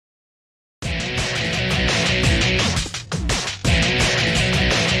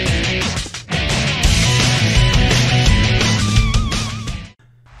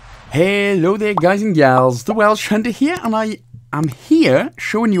Hello there guys and gals, the Welsh Hunter here, and I am here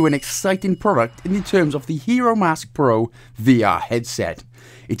showing you an exciting product in the terms of the Heromask Pro VR headset.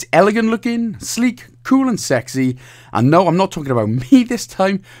 It's elegant looking, sleek, cool and sexy, and no, I'm not talking about me this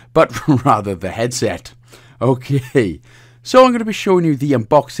time, but rather the headset. Okay, so I'm going to be showing you the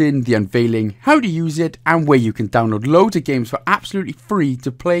unboxing, the unveiling, how to use it, and where you can download loads of games for absolutely free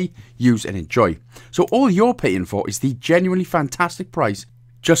to play, use and enjoy. So all you're paying for is the genuinely fantastic price,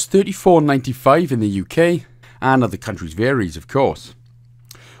 just $34.95 in the UK, and other countries varies of course.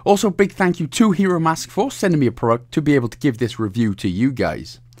 Also big thank you to Heromask for sending me a product to be able to give this review to you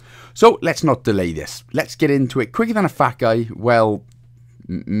guys. So let's not delay this, let's get into it quicker than a fat guy, well,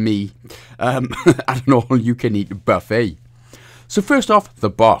 me, at an all-you-can-eat buffet. So first off,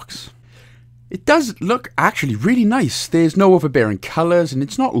 the box. It does look actually really nice. There's no overbearing colours and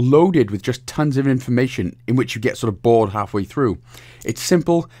it's not loaded with just tons of information in which you get sort of bored halfway through. It's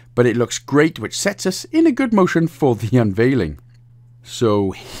simple, but it looks great, which sets us in a good motion for the unveiling.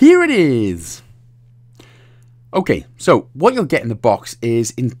 So here it is. Okay, so what you'll get in the box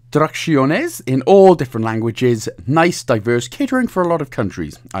is instrucciones in all different languages, nice, diverse, catering for a lot of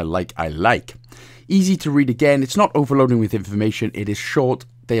countries. I like. Easy to read again, it's not overloading with information, it is short.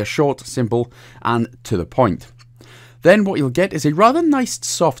 They are short, simple, and to the point. Then what you'll get is a rather nice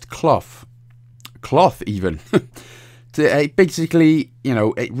soft cloth even. Basically, you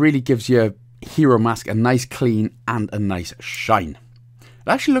know, it really gives your Heromask a nice clean and a nice shine. It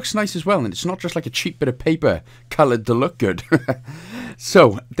actually looks nice as well, and it's not just like a cheap bit of paper coloured to look good.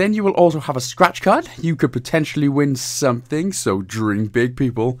 So, then you will also have a scratch card. You could potentially win something, so dream big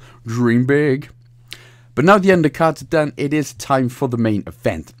people, dream big. But now the undercards are done, it is time for the main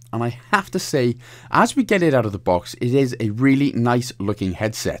event. And I have to say, as we get it out of the box, it is a really nice looking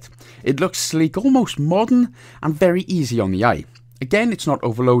headset. It looks sleek, almost modern, and very easy on the eye. Again, it's not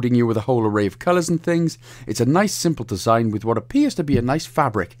overloading you with a whole array of colours and things. It's a nice simple design with what appears to be a nice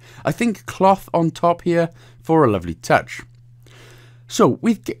fabric. I think cloth on top here for a lovely touch. So,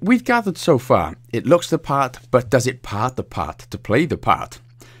 we've gathered so far. It looks the part, but does it part the part to play the part?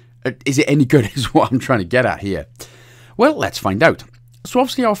 Is it any good is what I'm trying to get at here? Well, let's find out. So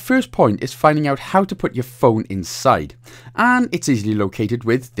obviously our first point is finding out how to put your phone inside. And it's easily located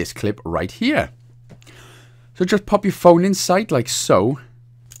with this clip right here. So just pop your phone inside like so.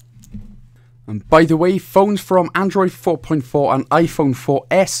 And by the way, phones from Android 4.4 and iPhone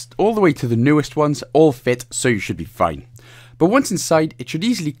 4S, all the way to the newest ones, all fit, so you should be fine. But once inside, it should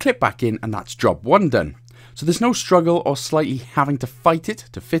easily clip back in and that's job one done. So there's no struggle or slightly having to fight it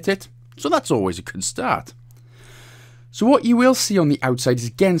to fit it, so that's always a good start. So what you will see on the outside is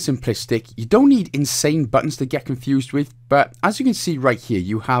again simplistic. You don't need insane buttons to get confused with, but as you can see right here,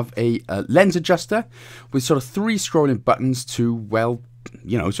 you have a lens adjuster with sort of 3 scrolling buttons to, well,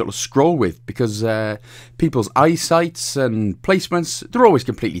 you know, sort of scroll with, because people's eyesights and placements, they're always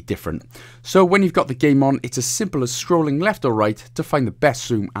completely different. So when you've got the game on, it's as simple as scrolling left or right to find the best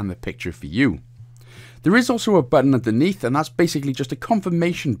zoom and the picture for you. There is also a button underneath, and that's basically just a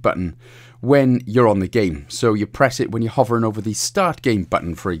confirmation button when you're on the game. So you press it when you're hovering over the start game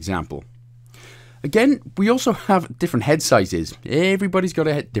button, for example. Again, we also have different head sizes. Everybody's got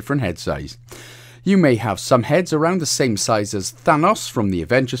a different head size. You may have some heads around the same size as Thanos from the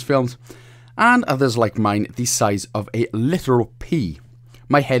Avengers films, and others like mine the size of a literal pea.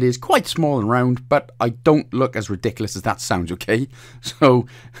 My head is quite small and round, but I don't look as ridiculous as that sounds, okay? So,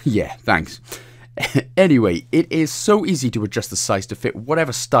 yeah, thanks. Anyway, it is so easy to adjust the size to fit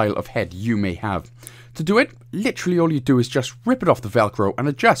whatever style of head you may have. To do it, literally all you do is just rip it off the Velcro and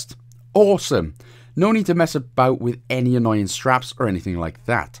adjust. Awesome! No need to mess about with any annoying straps or anything like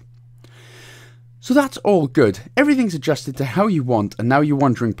that. So that's all good. Everything's adjusted to how you want, and now you're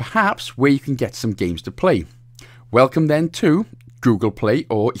wondering perhaps where you can get some games to play. Welcome then to Google Play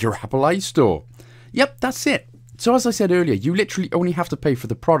or your Apple iStore. Yep, that's it. So as I said earlier, you literally only have to pay for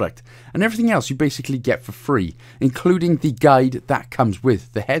the product, and everything else you basically get for free, including the guide that comes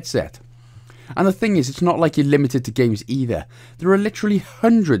with the headset. And the thing is, it's not like you're limited to games either. There are literally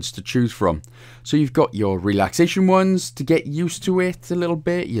hundreds to choose from. So you've got your relaxation ones to get used to it a little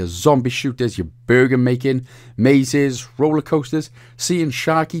bit, your zombie shooters, your burger making, mazes, roller coasters, sea and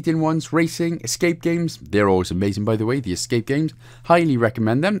shark eating ones, racing, escape games. They're always amazing, by the way, the escape games. Highly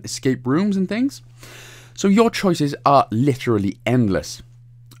recommend them, escape rooms and things. So your choices are literally endless.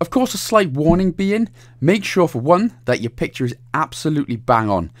 Of course, a slight warning being, make sure for one that your picture is absolutely bang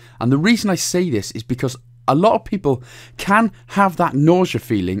on. And the reason I say this is because a lot of people can have that nausea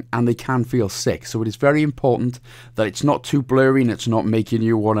feeling and they can feel sick. So it is very important that it's not too blurry and it's not making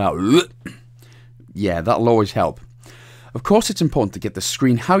you want to... Yeah, that'll always help. Of course, it's important to get the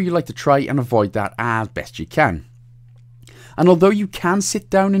screen how you like to try and avoid that as best you can. And although you can sit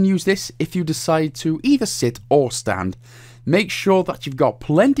down and use this if you decide to either sit or stand, make sure that you've got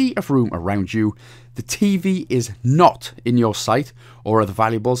plenty of room around you. The TV is not in your sight or other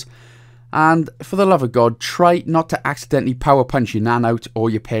valuables. And for the love of God, try not to accidentally power punch your nan out or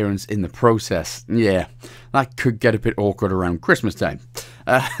your parents in the process. Yeah, that could get a bit awkward around Christmas time.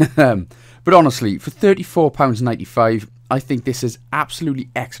 But honestly, for £34.95, I think this is absolutely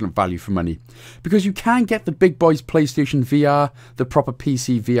excellent value for money. Because you can get the big boys PlayStation VR, the proper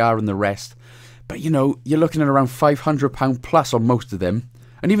PC VR and the rest. But you know, you're looking at around £500 plus on most of them.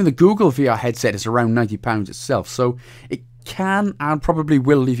 And even the Google VR headset is around £90 itself. So it can and probably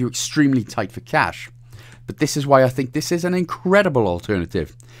will leave you extremely tight for cash. But this is why I think this is an incredible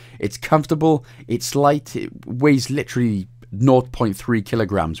alternative. It's comfortable, it's light, it weighs literally 0.3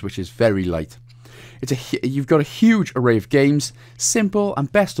 kilograms, which is very light. You've got a huge array of games, simple,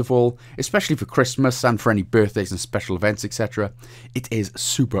 and best of all, especially for Christmas and for any birthdays and special events, etc., it is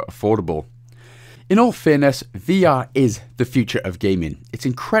super affordable. In all fairness, VR is the future of gaming. It's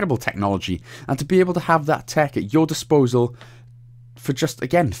incredible technology, and to be able to have that tech at your disposal for just,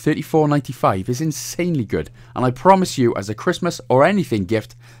 again, $34.95 is insanely good. And I promise you, as a Christmas or anything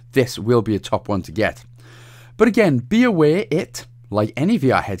gift, this will be a top one to get. But again, be aware it, like any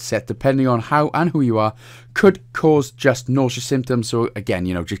VR headset, depending on how and who you are, could cause just nausea symptoms. So again,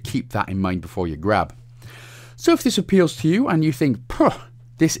 you know, just keep that in mind before you grab. So if this appeals to you and you think, puh,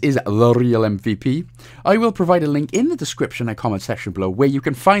 this is the real MVP, I will provide a link in the description and comment section below where you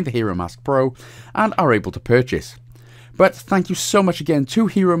can find the Heromask Pro and are able to purchase. But thank you so much again to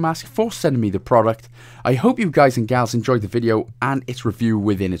Heromask for sending me the product. I hope you guys and gals enjoyed the video and its review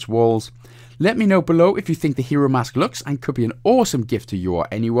within its walls. Let me know below if you think the Heromask looks and could be an awesome gift to you or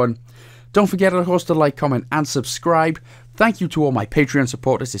anyone. Don't forget, of course, to like, comment and subscribe. Thank you to all my Patreon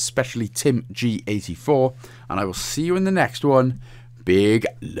supporters, especially Tim G84, and I will see you in the next one. Big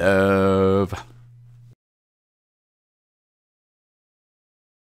love.